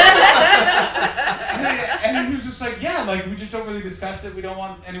 and he was just like, yeah, like we just don't really discuss it. We don't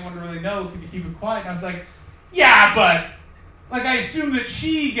want anyone to really know. Can you keep it quiet? And I was like, yeah, but like I assume that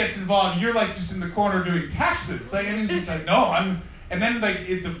she gets involved. You're like just in the corner doing taxes. Like, and he was just like, no, I'm. And then like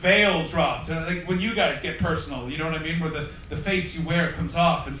the veil dropped. And like when you guys get personal, you know what I mean? Where the face you wear comes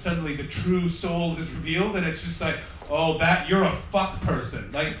off, and suddenly the true soul is revealed, and it's just like, oh, that you're a fuck person.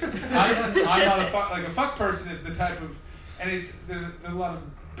 Like I'm not a fuck. Like a fuck person is the type of. And there's a lot of,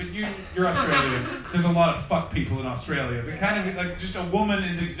 but you're Australian. There's a lot of fuck people in Australia. The kind of like just a woman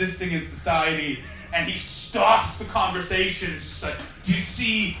is existing in society, and he stops the conversation. It's just like, do you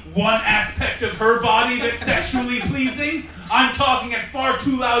see one aspect of her body that's sexually pleasing? I'm talking at far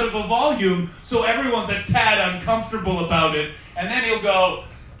too loud of a volume, so everyone's a tad uncomfortable about it. And then he'll go,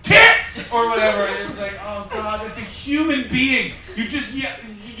 tits! Or whatever. And it's like, oh God, that's a human being. You just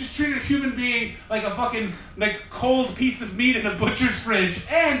treated a human being like a fucking like cold piece of meat in a butcher's fridge,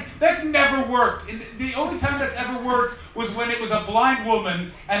 and that's never worked. And the only time that's ever worked was when it was a blind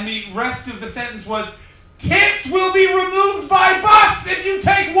woman, and the rest of the sentence was, tits will be removed by bus if you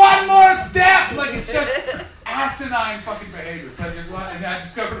take one more step. Like it's just asinine fucking behavior. But there's a lot, and I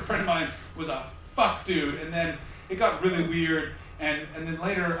discovered a friend of mine was a fuck dude, and then it got really weird, and then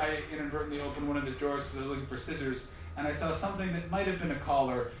later I inadvertently opened one of his drawers because I was looking for scissors. And I saw something that might have been a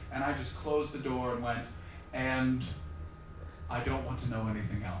collar, and I just closed the door and went, and I don't want to know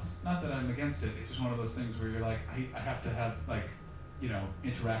anything else. Not that I'm against it, it's just one of those things where you're like, I have to have, like, you know,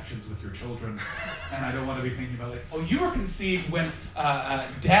 interactions with your children, and I don't want to be thinking about, like, oh, you were conceived when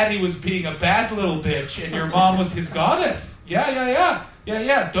Daddy was being a bad little bitch, and your mom was his goddess.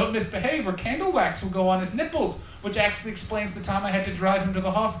 Yeah, don't misbehave, or candle wax will go on his nipples, which actually explains the time I had to drive him to the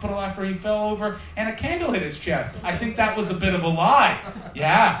hospital after he fell over and a candle hit his chest. I think that was a bit of a lie.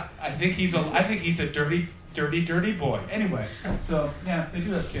 Yeah, I think he's a dirty boy. Anyway, so yeah, they do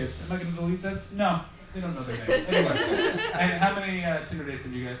have kids. Am I going to delete this? No, they don't know their names. Anyway, and how many Tinder dates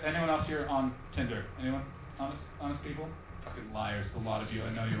did you get? Anyone else here on Tinder? Anyone? Honest people? Fucking liars, a lot of you. I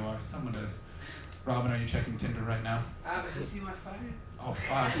know you are. Someone is. Robin, are you checking Tinder right now? Have you seen my phone? Oh,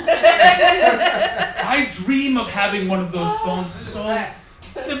 fuck. I dream of having one of those phones so...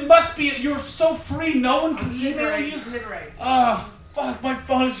 There must be... You're so free, no one can email you. Liberated. Oh, fuck, my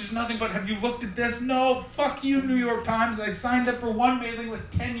phone is just nothing but, have you looked at this? No, fuck you, New York Times. I signed up for one mailing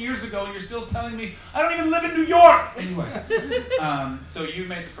list 10 years ago, and you're still telling me I don't even live in New York! Anyway, so you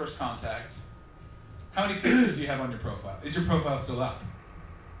made the first contact. How many pictures do you have on your profile? Is your profile still up?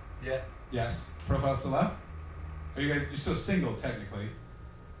 Yeah. Yes. Profile still up? Are you guys, you're still single, technically?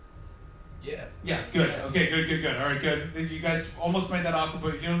 Yeah. Yeah, good. Yeah. Okay, good. All right, good. You guys almost made that awkward,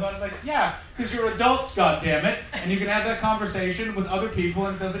 but you know, like, yeah, because you're adults, goddammit, and you can have that conversation with other people,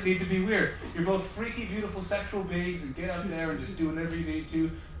 and it doesn't need to be weird. You're both freaky, beautiful, sexual beings, and get out there and just do whatever you need to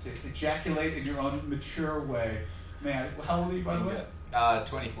ejaculate in your own mature way. How old are you, by the way?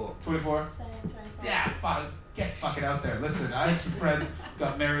 24. 24? So, 24. Yeah, fuck. Get fucking out there. Listen, I have some friends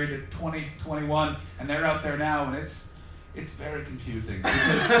got married at 20, 21, and they're out there now, and it's very confusing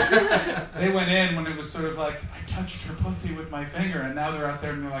because they went in when it was sort of like, I touched her pussy with my finger, and now they're out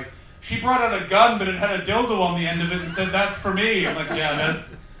there and they're like, she brought out a gun, but it had a dildo on the end of it and said, that's for me. I'm like, yeah,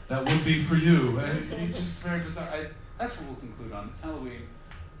 that would be for you. And it's just very bizarre. That's what we'll conclude on. It's Halloween,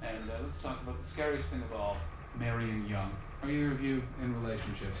 and let's talk about the scariest thing of all, marrying young. Are either of you in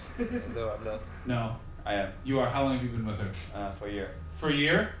relationships? No, I'm not. No. I am. You are. How long have you been with her? For a year. For a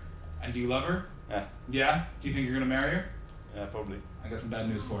year? And do you love her? Yeah. Yeah? Do you think you're going to marry her? Yeah, probably. I got some bad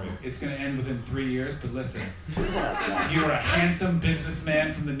news for you. It's going to end within 3 years, but listen. You are a handsome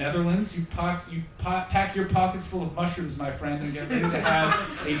businessman from the Netherlands. You pack your pockets full of mushrooms, my friend, and get ready to have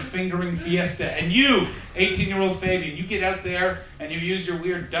a fingering fiesta. And you, 18-year-old Fabian, you get out there and you use your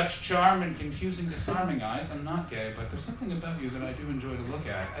weird Dutch charm and confusing, disarming eyes. I'm not gay, but there's something about you that I do enjoy to look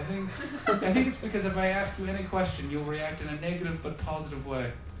at. I think it's because if I ask you any question, you'll react in a negative but positive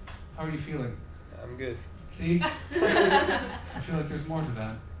way. How are you feeling? I'm good. See? I feel like there's more to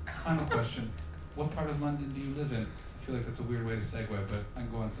that. Final question. What part of London do you live in? I feel like that's a weird way to segue, but I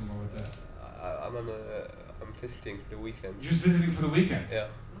can go on somewhere with that. I'm visiting for the weekend. You're just visiting for the weekend? Yeah.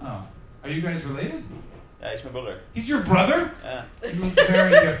 Oh. Are you guys related? Yeah, he's my brother. He's your brother? Yeah. You look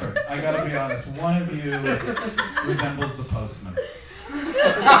very different. I gotta be honest. One of you resembles the postman.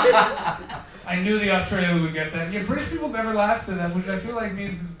 I knew the Australian would get that. Yeah, British people never laughed at that, which I feel like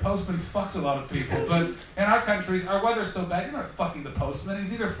means the postman fucked a lot of people. But in our countries, our weather's so bad, you're not fucking the postman.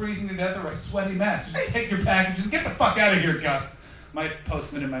 He's either freezing to death or a sweaty mess. You just take your package and get the fuck out of here, Gus. My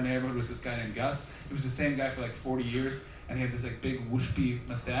postman in my neighborhood was this guy named Gus. He was the same guy for like 40 years. and he had this like big whooshby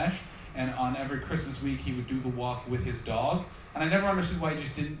mustache. And on every Christmas week, he would do the walk with his dog. And I never understood why he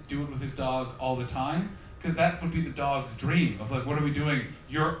just didn't do it with his dog all the time, because that would be the dog's dream of like, what are we doing?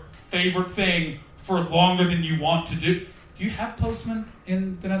 Your favorite thing for longer than you want to do. Do you have postmen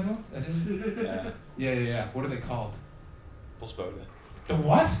in the Netherlands? I didn't. Yeah. What are they called? Postbode. The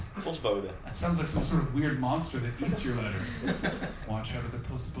what? Postbode. That sounds like some sort of weird monster that eats your letters. Watch out, the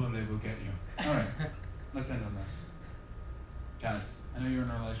postbode will get you. All right, let's end on this. Guys, I know you're in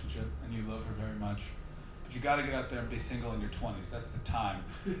a relationship and you love her very much, but you got to get out there and be single in your 20s. That's the time.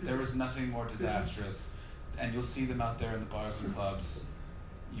 There is nothing more disastrous, and you'll see them out there in the bars and clubs.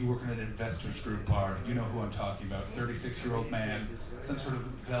 You work in an investors group bar. You know who I'm talking about. 36-year-old man, some sort of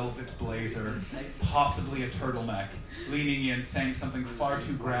velvet blazer, possibly a turtleneck, leaning in, saying something far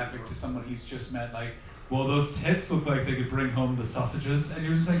too graphic to someone he's just met, like, well, those tits look like they could bring home the sausages. And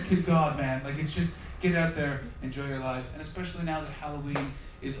you're just like, good God, man. Like, it's just, get out there, enjoy your lives. And especially now that Halloween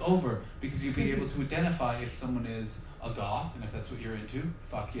is over, because you'll be able to identify if someone is a goth, and if that's what you're into,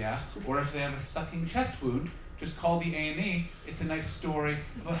 fuck yeah. Or if they have a sucking chest wound, just call the A&E. It's a nice story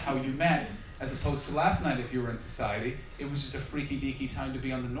about how you met, as opposed to last night if you were in society. It was just a freaky deaky time to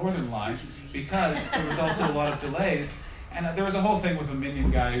be on the Northern Line, because there was also a lot of delays. And there was a whole thing with a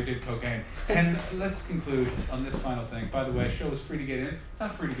minion guy who did cocaine. And let's conclude on this final thing. By the way, show is free to get in. It's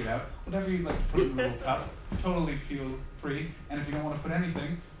not free to get out. Whatever you'd like to put in a little cup, totally feel free. And if you don't want to put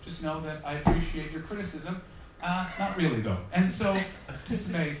anything, just know that I appreciate your criticism. Not really, though. And so, to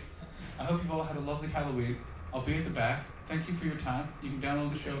say, I hope you've all had a lovely Halloween. I'll be at the back. Thank you for your time. You can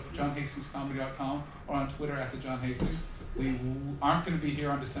download the show at johnhastingscomedy.com or on Twitter at @thejohnhastings. We aren't going to be here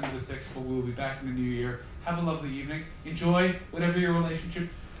on December the 6th, but we'll be back in the new year. Have a lovely evening. Enjoy whatever your relationship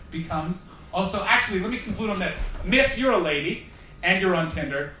becomes. Also, actually, let me conclude on this. Miss, you're a lady, and you're on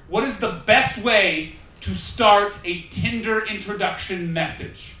Tinder. What is the best way to start a Tinder introduction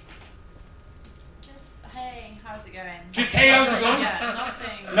message? Just, hey, how's it going? Just, hey, how's it going? Yeah,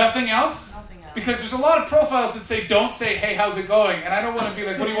 nothing. Nothing else? Nothing else. Because there's a lot of profiles that say, don't say, hey, how's it going? And I don't want to be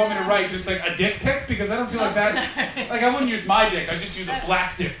like, what do you want me to write? Just like a dick pic? Because I don't feel like that's... Like, I wouldn't use my dick. I'd just use a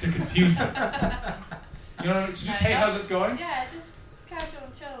black dick to confuse them. You know what I mean? So just, hey, how's it going? Yeah, just casual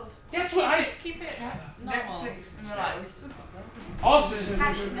and chilled. That's what Keep it normal and relaxed. Also,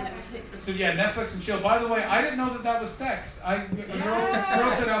 Netflix. so yeah, Netflix and chill. By the way, I didn't know that was sex. A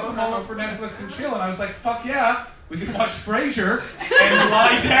girl said, I'll come over for Netflix and chill. And I was like, fuck yeah. We can watch Frasier and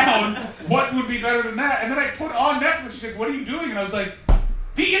lie down. What would be better than that? And then I put on Netflix. She's like, what are you doing? And I was like,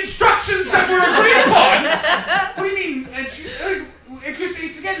 the instructions that were agreed upon. What do you mean? And she,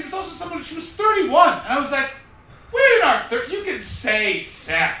 it was also someone, she was 31. And I was like, we're in our 30s. You can say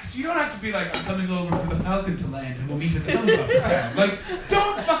sex. You don't have to be like, I'm coming over for the Falcon to land and we'll meet at the helicopter. Like,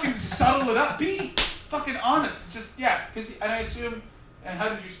 don't fucking subtle it up. Be fucking honest. Just, yeah. And I assume, and how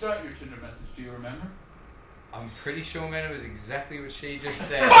did you start your Tinder message? Do you remember? I'm pretty sure, man, it was exactly what she just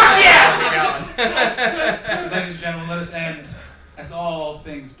said. Fuck yeah! How's it going? Ladies and gentlemen, let us end, as all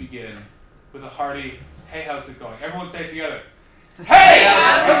things begin, with a hearty, hey, how's it going? Everyone say it together. Hey,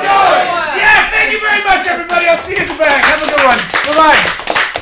 how's it going? Yeah, thank you very much, everybody. I'll see you at the back. Have a good one. Bye-bye.